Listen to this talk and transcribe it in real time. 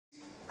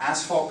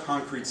asphalt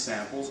concrete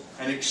samples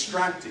and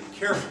extracting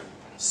carefully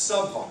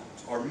subvolumes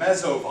or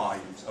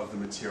mesovolumes of the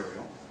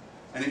material.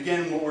 And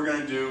again, what we're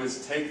going to do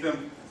is take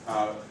them,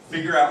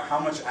 figure out how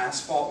much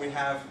asphalt we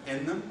have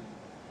in them,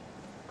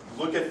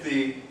 look at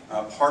the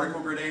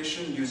particle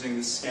gradation using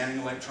the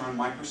scanning electron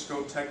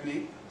microscope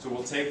technique. So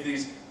we'll take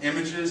these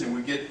images and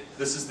we get,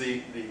 this is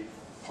the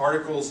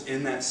particles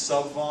in that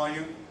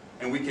subvolume,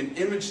 and we can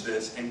image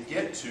this and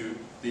get to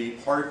the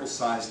particle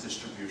size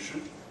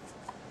distribution.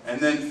 And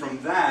then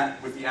from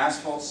that, with the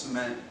asphalt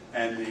cement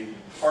and the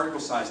particle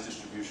size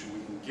distribution,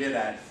 we can get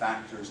at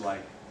factors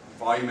like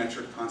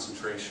volumetric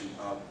concentration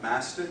of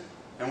mastic.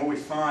 And what we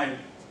find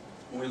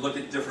when we look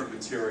at different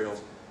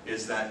materials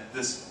is that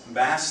this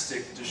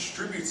mastic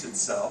distributes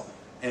itself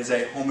as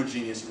a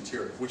homogeneous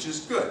material, which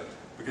is good,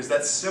 because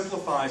that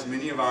simplifies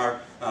many of our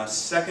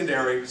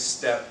secondary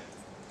step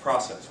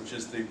process, which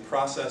is the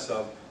process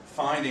of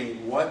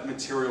finding what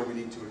material we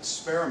need to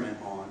experiment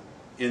on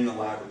in the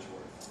laboratory.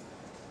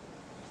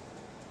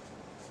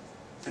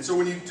 And so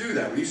when you do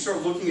that, when you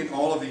start looking at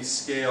all of these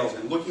scales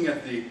and looking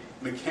at the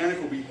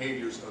mechanical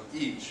behaviors of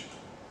each,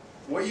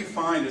 what you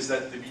find is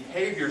that the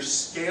behaviors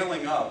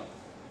scaling up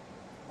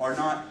are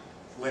not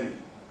linear.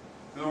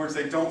 In other words,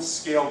 they don't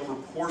scale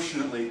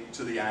proportionately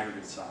to the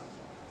aggregate size.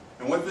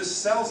 And what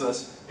this tells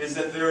us is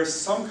that there is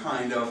some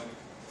kind of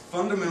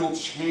fundamental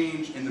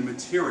change in the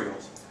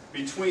materials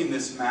between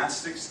this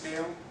mastic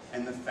scale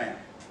and the fan.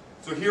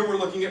 So here we're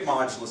looking at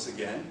modulus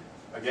again.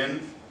 Again,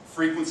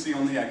 frequency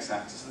on the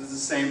x-axis. This is the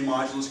same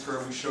modulus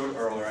curve I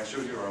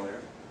showed you earlier.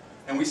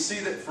 And we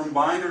see that from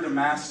binder to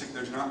mastic,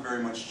 there's not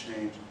very much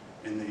change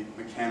in the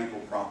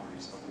mechanical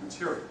properties of the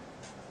material.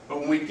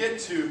 But when we get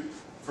to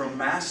from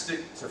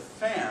mastic to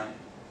fan,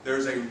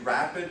 there's a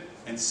rapid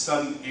and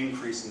sudden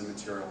increase in the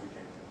material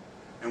behavior.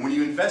 And when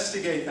you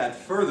investigate that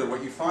further,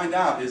 what you find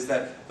out is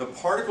that the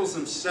particles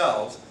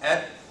themselves,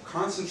 at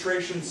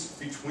concentrations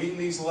between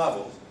these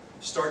levels,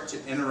 start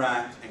to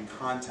interact and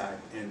contact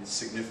in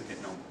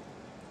significant numbers.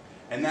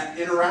 And that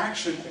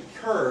interaction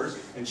occurs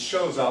and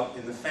shows up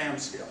in the fan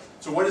scale.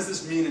 So what does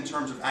this mean in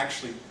terms of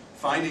actually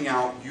finding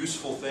out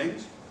useful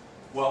things?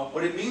 Well,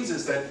 what it means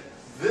is that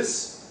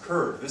this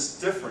curve, this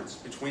difference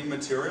between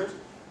materials,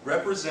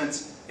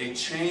 represents a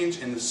change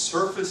in the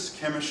surface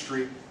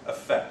chemistry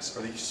effects,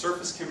 or the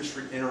surface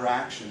chemistry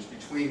interactions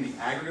between the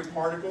aggregate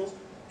particles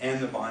and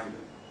the binder.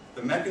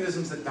 The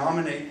mechanisms that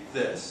dominate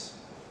this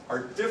are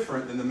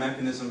different than the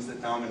mechanisms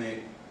that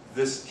dominate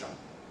this jump.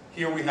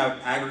 Here we have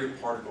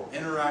aggregate particle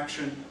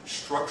interaction,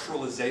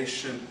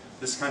 structuralization,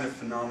 this kind of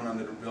phenomenon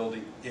that are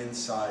building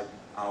inside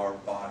our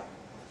body.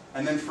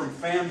 And then from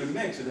fan to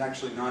mix, it's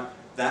actually not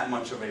that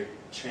much of a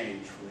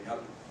change from the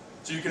other.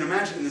 So you can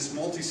imagine in this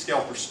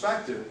multi-scale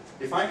perspective,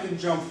 if I can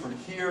jump from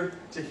here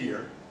to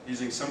here,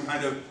 using some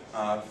kind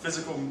of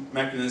physical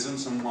mechanism,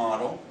 some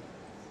model,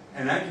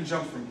 and I can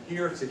jump from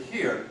here to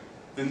here,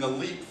 then the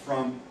leap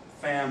from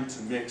fan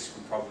to mix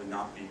would probably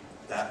not be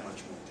that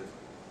much more different.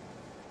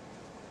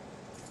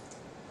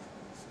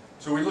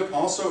 So we look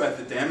also at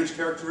the damage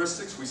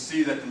characteristics. We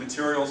see that the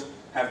materials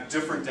have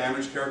different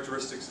damage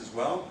characteristics as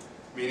well,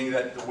 meaning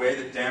that the way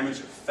that damage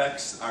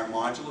affects our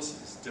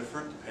modulus is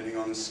different depending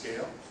on the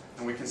scale.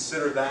 And we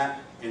consider that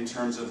in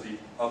terms of the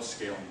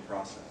upscaling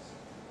process.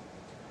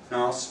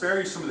 Now I'll spare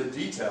you some of the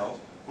details,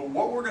 but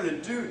what we're going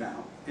to do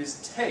now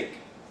is take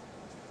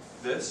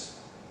this,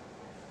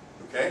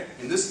 okay?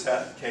 In this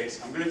case,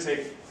 I'm going to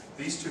take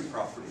these two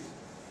properties,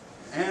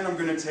 and I'm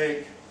going to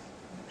take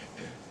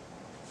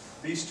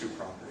these two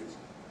properties,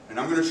 and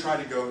I'm going to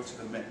try to go to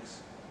the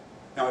mix.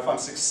 Now if I'm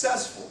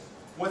successful,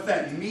 what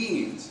that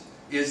means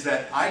is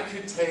that I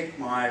could take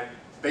my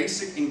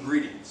basic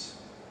ingredients,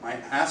 my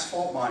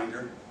asphalt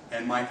binder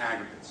and my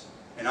aggregates,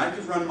 and I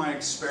could run my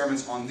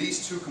experiments on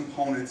these two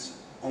components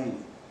only.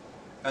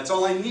 That's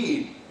all I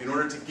need in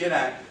order to get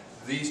at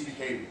these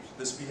behaviors,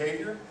 this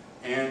behavior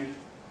and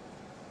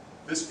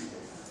this behavior.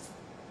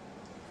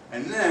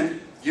 And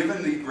then,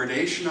 given the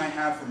gradation I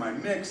have for my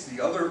mix,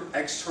 the other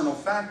external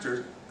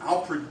factors,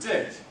 I'll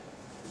predict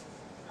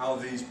how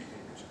these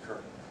behaviors occur.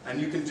 And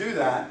you can do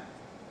that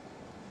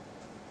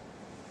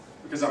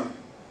because I'm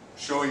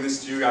showing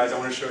this to you guys. I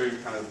want to show you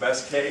kind of the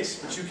best case,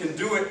 but you can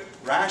do it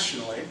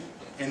rationally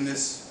in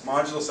this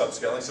modulus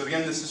upscaling. So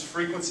again, this is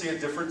frequency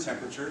at different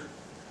temperatures.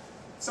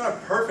 It's not a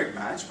perfect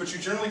match, but you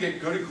generally get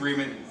good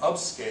agreement in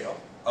upscale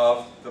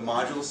of the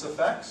modulus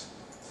effects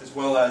as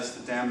well as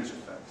the damage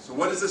effects. So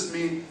what does this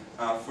mean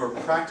for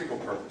practical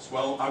purpose?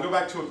 Well, I'll go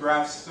back to a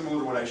graph similar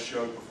to what I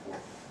showed before.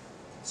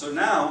 So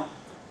now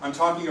I'm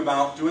talking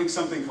about doing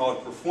something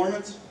called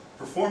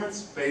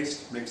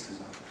performance-based mix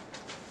design.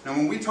 Now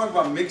when we talk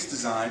about mix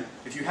design,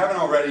 if you haven't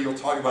already, you'll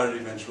talk about it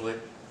eventually,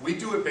 we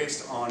do it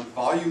based on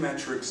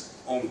volumetrics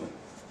only.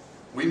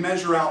 We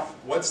measure out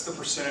what's the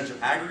percentage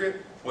of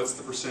aggregate, what's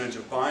the percentage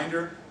of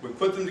binder, we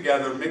put them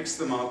together, mix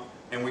them up,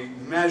 and we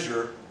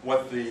measure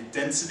what the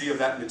density of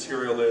that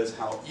material is,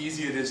 how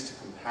easy it is to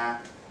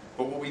compact.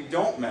 But what we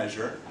don't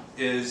measure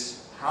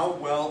is how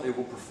well it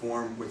will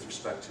perform with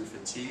respect to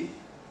fatigue,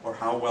 or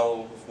how well it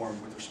will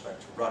perform with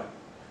respect to rutting.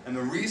 And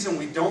the reason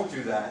we don't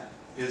do that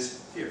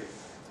is here.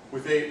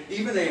 With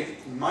even a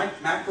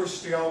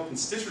macro-scale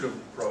constitutive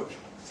approach,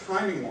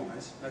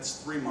 timing-wise,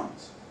 that's 3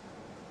 months.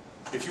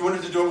 If you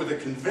wanted to do it with a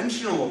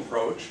conventional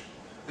approach,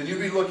 then you'd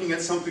be looking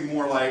at something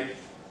more like,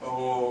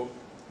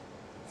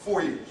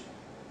 4 years.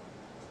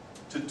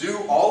 To do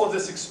all of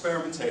this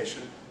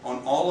experimentation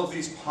on all of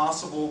these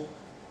possible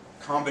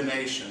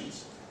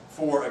combinations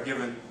for a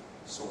given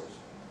source.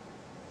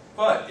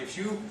 But if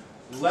you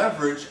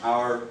leverage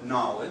our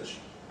knowledge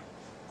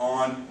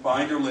on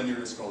binder linear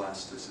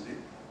viscoelasticity,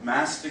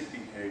 mastic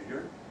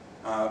behavior,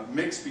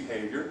 mixed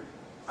behavior,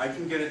 I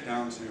can get it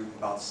down to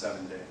about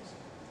 7 days.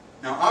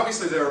 Now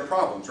obviously there are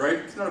problems, right?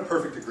 It's not a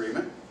perfect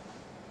agreement.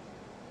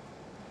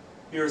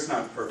 Here it's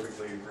not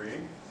perfectly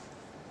agreeing.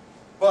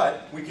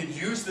 But we could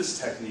use this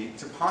technique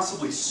to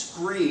possibly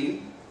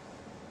screen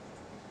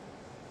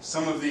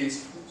some of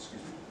these,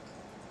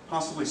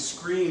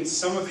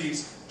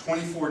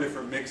 24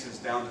 different mixes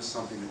down to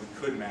something that we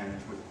could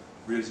manage with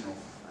reasonable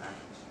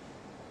actions.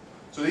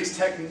 So these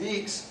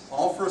techniques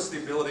offer us the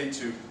ability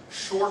to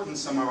shorten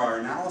some of our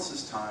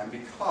analysis time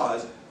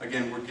because,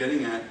 again, we're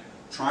getting at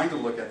trying to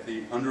look at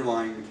the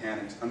underlying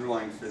mechanics,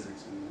 underlying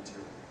physics in the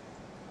material.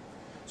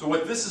 So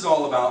what this is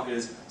all about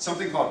is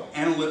something called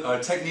a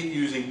technique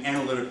using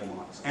analytical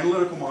models.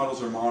 Analytical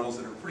models are models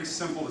that are pretty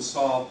simple to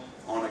solve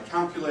on a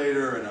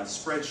calculator and a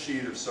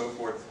spreadsheet or so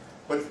forth,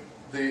 but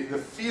the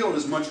field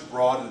is much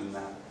broader than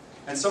that.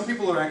 And some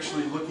people are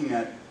actually looking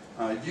at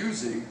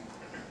using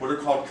what are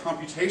called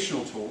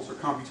computational tools or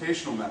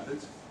computational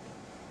methods,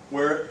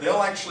 where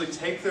they'll actually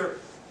take their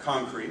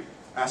concrete,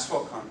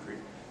 asphalt concrete,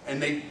 and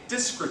they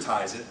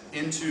discretize it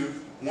into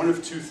one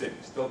of two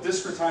things. They'll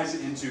discretize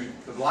it into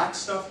the black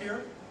stuff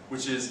here,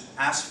 which is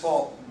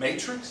asphalt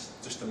matrix,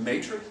 just a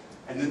matrix,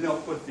 and then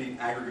they'll put the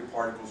aggregate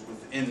particles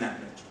within that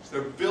matrix.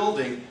 They're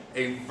building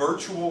a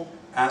virtual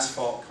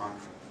asphalt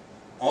concrete,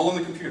 all on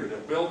the computer. They'll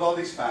build all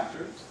these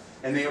factors,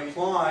 and they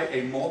apply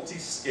a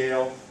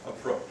multi-scale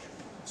approach.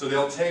 So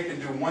they'll take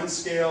and do one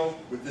scale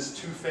with this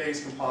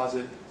two-phase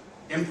composite,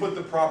 input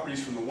the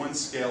properties from the one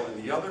scale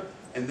and the other,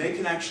 and they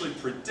can actually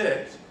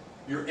predict,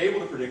 you're able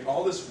to predict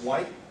all this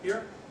white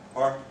here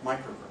are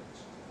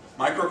microcracks.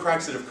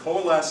 Microcracks that have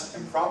coalesced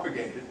and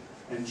propagated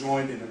and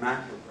joined into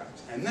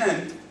macrocracks. And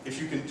then,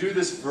 if you can do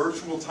this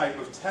virtual type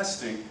of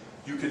testing,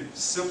 you could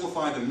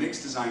simplify the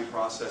mix design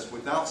process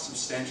without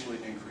substantially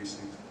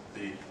increasing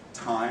the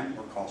time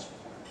or cost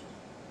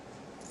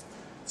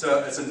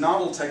requirements. It's a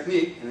novel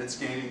technique, and it's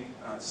gaining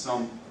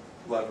some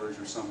leverage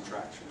or some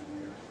traction in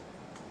the area.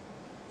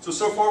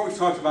 So far we've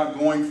talked about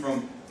going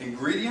from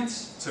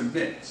ingredients to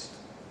mix.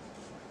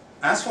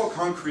 Asphalt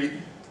concrete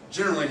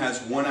generally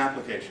has one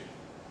application.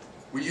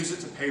 We use it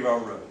to pave our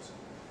roads,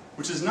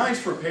 which is nice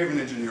for a pavement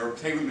engineer or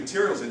pavement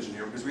materials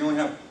engineer because we only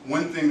have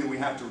one thing that we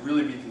have to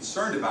really be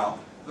concerned about.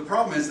 The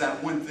problem is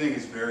that one thing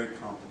is very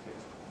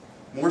complicated,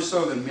 more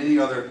so than many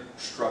other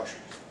structures.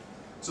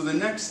 So the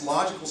next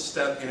logical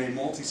step in a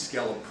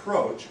multi-scale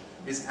approach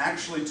is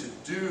actually to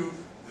do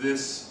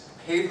this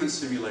pavement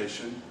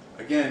simulation,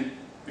 again,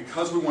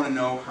 because we want to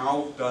know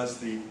how does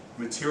the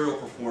material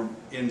perform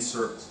in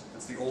service.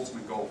 That's the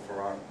ultimate goal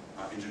for our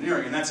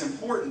engineering, and that's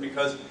important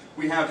because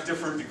we have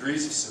different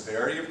degrees of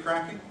severity of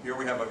cracking. Here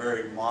we have a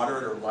very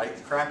moderate or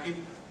light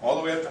cracking, all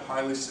the way up to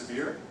highly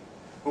severe.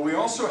 But we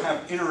also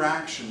have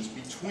interactions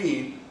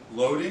between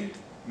loading,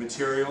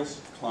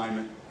 materials,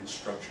 climate, and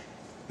structure.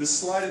 This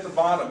slide at the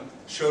bottom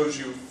shows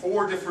you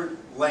 4 different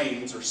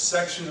lanes or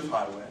sections of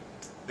highway.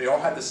 They all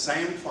had the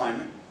same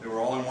climate. They were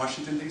all in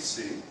Washington,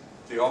 D.C.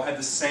 They all had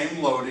the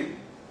same loading,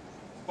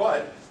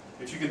 but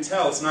if you can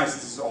tell, it's nice,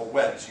 this is all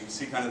wet, so you can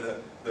see kind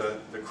of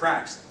the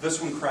cracks.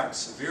 This one cracked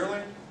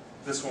severely,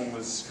 this one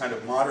was kind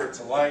of moderate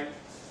to light,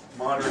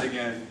 moderate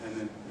again, and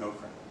then no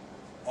crack.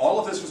 All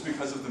of this was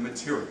because of the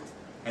material.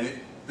 And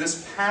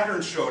this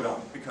pattern showed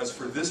up because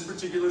for this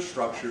particular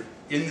structure,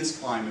 in this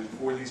climate,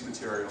 for these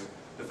materials,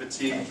 the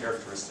fatigue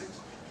characteristics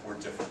were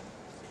different.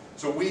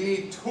 So we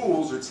need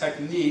tools or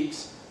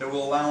techniques that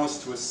will allow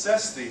us to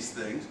assess these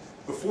things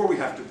before we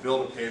have to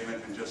build a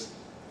pavement and just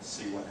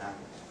see what happens.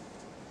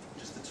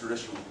 Just the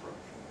traditional approach.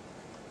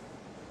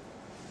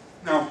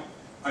 Now,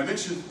 I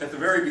mentioned at the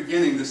very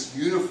beginning this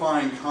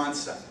unifying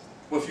concept.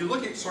 Well, if you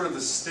look at sort of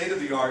the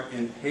state-of-the-art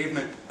in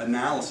pavement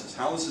analysis,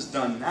 how this is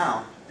done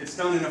now, it's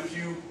done in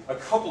a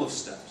couple of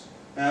steps.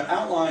 And I've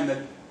outlined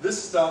that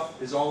this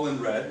stuff is all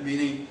in red,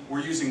 meaning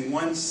we're using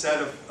one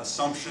set of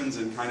assumptions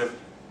and kind of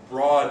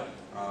broad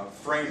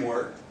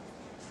framework.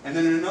 And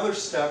then in another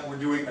step, we're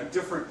doing a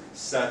different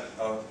set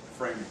of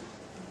framework.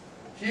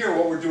 Here,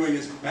 what we're doing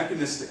is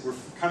mechanistic. We're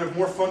kind of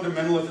more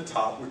fundamental at the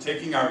top. We're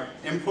taking our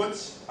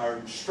inputs,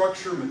 our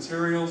structure,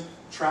 materials,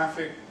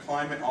 traffic,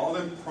 climate, all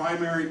of them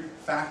primary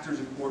factors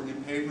important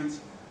in pavements,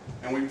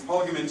 and we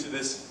plug them into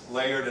this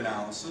layered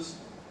analysis.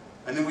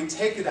 And then we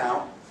take it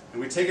out, and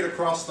we take it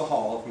across the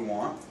hall if we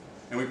want,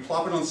 and we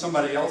plop it on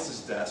somebody else's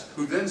desk,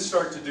 who then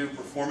start to do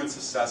performance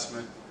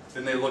assessment.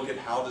 Then they look at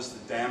how does the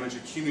damage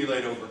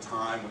accumulate over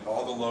time with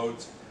all the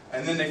loads,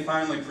 and then they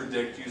finally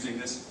predict, using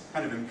this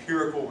kind of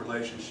empirical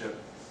relationship,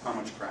 how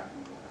much cracking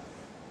will happen.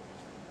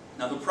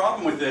 Now the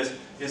problem with this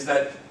is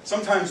that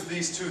sometimes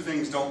these two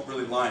things don't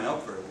really line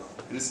up very well,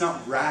 and it's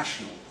not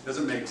rational, it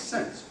doesn't make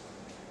sense.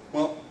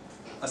 Well,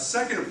 a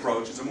second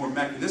approach is a more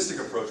mechanistic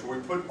approach where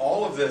we put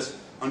all of this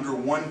under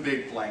one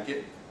big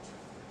blanket.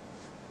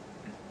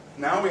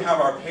 Now we have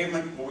our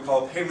pavement, what we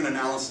call a pavement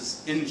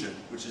analysis engine,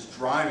 which is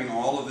driving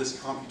all of this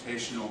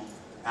computational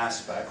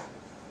aspect.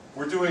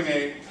 We're doing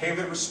a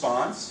pavement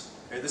response.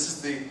 Okay, this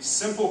is the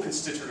simple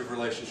constitutive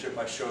relationship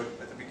I showed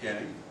at the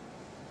beginning.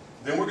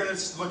 Then we're going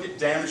to look at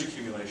damage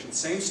accumulation.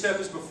 Same step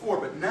as before,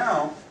 but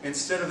now,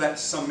 instead of that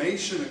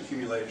summation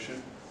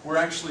accumulation, we're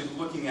actually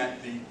looking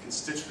at the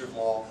constitutive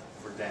law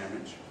for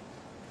damage.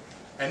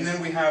 And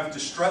then we have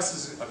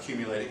distresses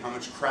accumulating, how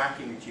much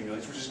cracking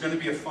accumulates, which is going to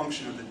be a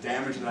function of the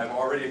damage that I've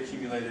already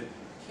accumulated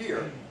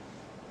here.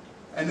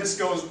 And this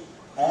goes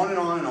on and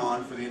on and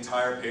on for the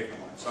entire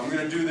pavement line. So I'm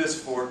going to do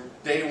this for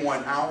day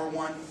 1, hour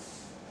 1,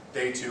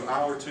 day 2,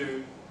 hour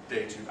 2,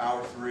 day 2,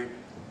 hour 3,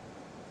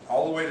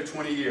 all the way to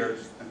 20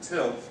 years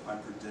until I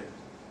predict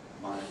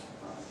my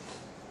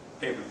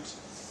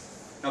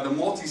pavements. Now the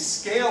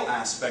multi-scale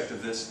aspect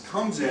of this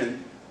comes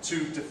in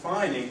to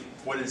defining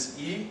what is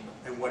E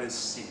and what is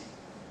C.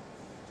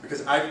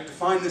 Because I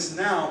define this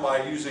now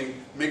by using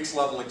mixed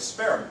level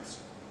experiments.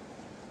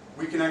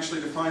 We can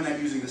actually define that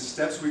using the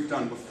steps we've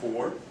done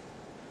before.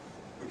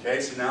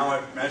 Okay, so now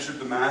I've measured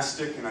the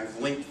mastic and I've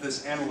linked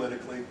this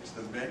analytically to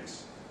the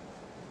mix.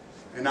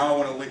 And now I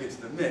want to link it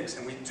to the mix.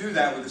 And we do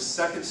that with a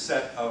second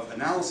set of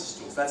analysis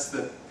tools. That's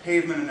the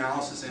pavement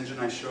analysis engine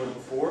I showed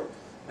before.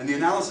 And the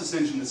analysis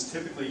engine that's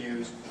typically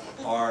used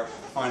are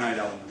finite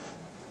element.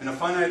 In a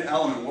finite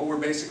element, what we're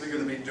basically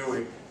going to be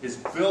doing is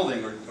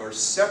building or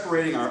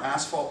separating our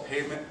asphalt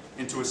pavement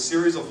into a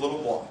series of little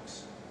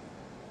blocks.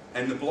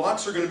 And the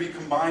blocks are going to be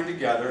combined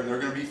together, and they're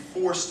going to be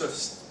forced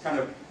to kind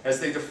of, as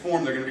they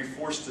deform, they're going to be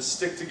forced to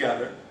stick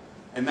together.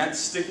 And that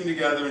sticking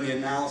together in the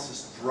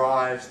analysis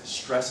drives the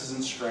stresses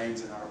and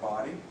strains in our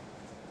body.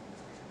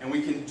 And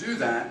we can do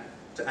that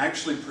to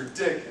actually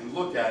predict and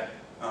look at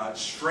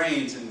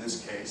strains, in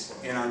this case,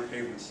 in our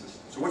pavement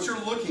system. So what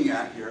you're looking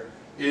at here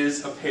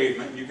is a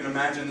pavement. You can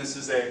imagine this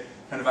is a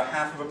kind of a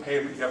half of a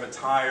pavement. You have a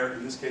tire,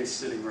 in this case,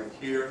 sitting right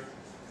here.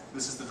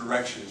 This is the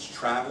direction it's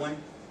traveling.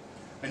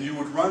 And you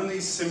would run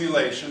these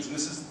simulations, and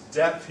this is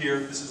depth here.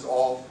 This is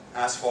all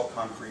asphalt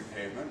concrete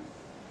pavement.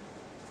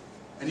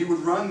 And you would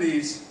run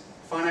these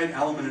finite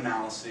element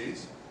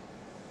analyses.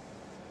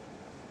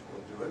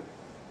 We'll do it.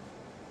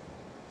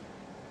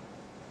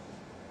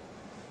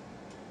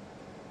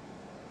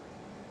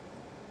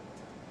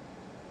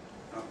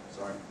 Oh,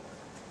 sorry.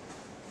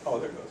 Oh,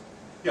 there it goes.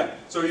 Yeah,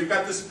 so you've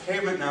got this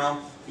pavement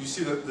now. You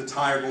see the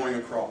tire going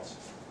across.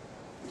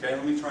 Okay,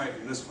 let me try it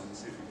in this one and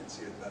see if you can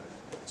see it better.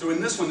 So in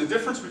this one, the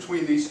difference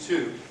between these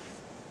two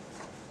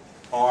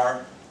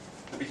are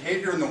the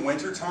behavior in the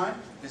winter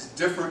time is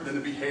different than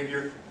the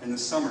behavior in the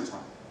summertime.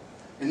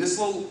 In this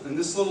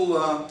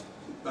little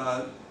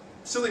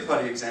silly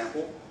putty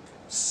example,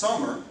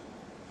 summer,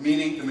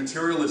 meaning the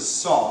material is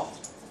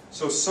soft,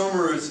 so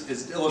summer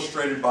is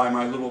illustrated by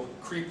my little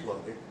creep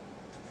loading.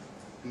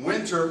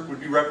 Winter would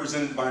be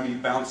represented by me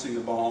bouncing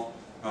the ball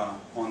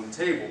on the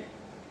table.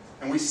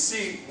 And we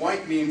see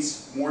white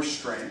means more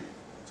strain.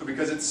 So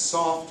because it's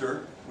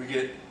softer, we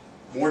get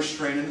more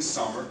strain in the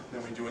summer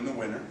than we do in the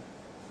winter.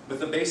 But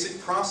the basic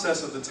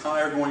process of the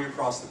tire going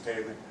across the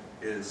pavement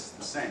is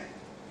the same.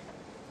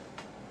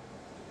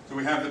 So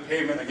we have the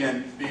pavement,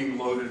 again, being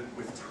loaded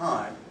with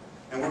time.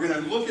 And we're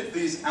going to look at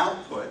these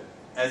output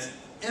as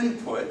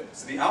input.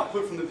 So the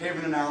output from the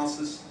pavement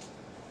analysis,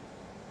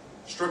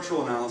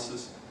 structural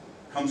analysis,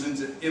 comes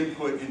into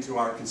input into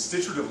our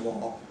constitutive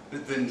law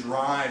that then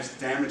drives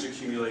damage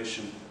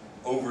accumulation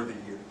over the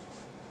years.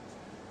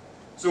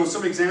 So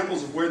some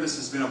examples of where this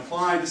has been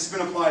applied. This has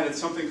been applied at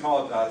something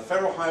called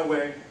Federal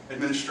Highway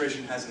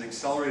Administration has an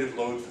accelerated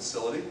load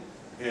facility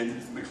in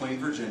McLean,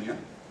 Virginia.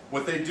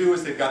 What they do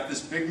is they've got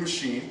this big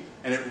machine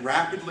and it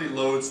rapidly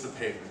loads the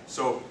pavement.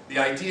 So the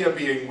idea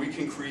being we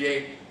can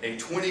create a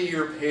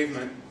 20-year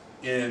pavement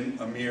in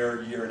a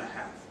mere year and a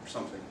half or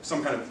something,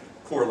 some kind of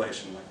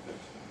correlation like this.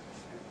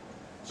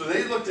 So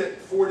they looked at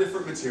 4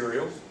 different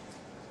materials,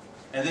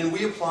 and then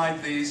we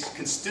applied these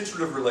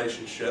constitutive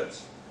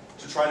relationships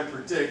to try to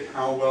predict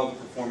how well the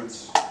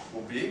performance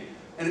will be.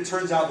 And it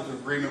turns out that the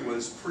agreement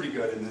was pretty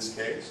good in this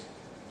case.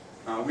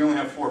 We only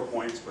have 4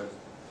 points, but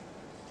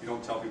you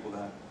don't tell people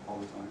that all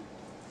the time.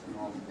 We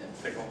all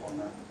pick up on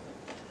that.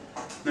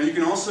 Now you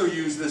can also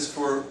use this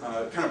for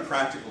a kind of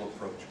practical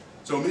approach.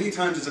 So many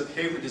times as a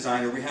pavement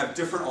designer, we have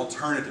different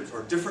alternatives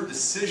or different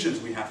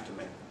decisions we have to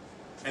make.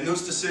 And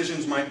those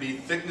decisions might be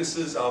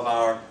thicknesses of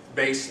our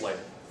base layer,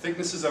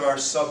 thicknesses of our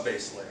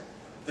sub-base layer,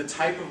 the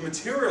type of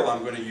material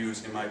I'm going to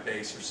use in my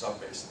base or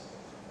sub-base layer.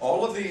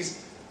 All of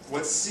these,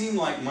 what seem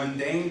like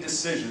mundane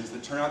decisions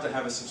that turn out to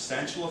have a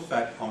substantial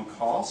effect on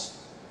cost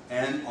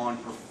and on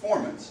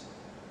performance.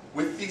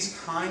 With these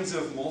kinds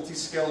of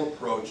multi-scale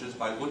approaches,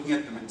 by looking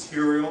at the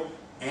material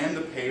and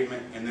the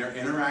pavement and their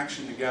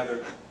interaction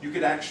together, you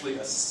could actually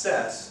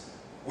assess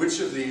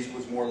which of these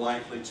was more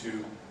likely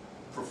to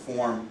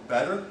perform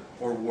better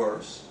or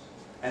worse,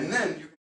 And then you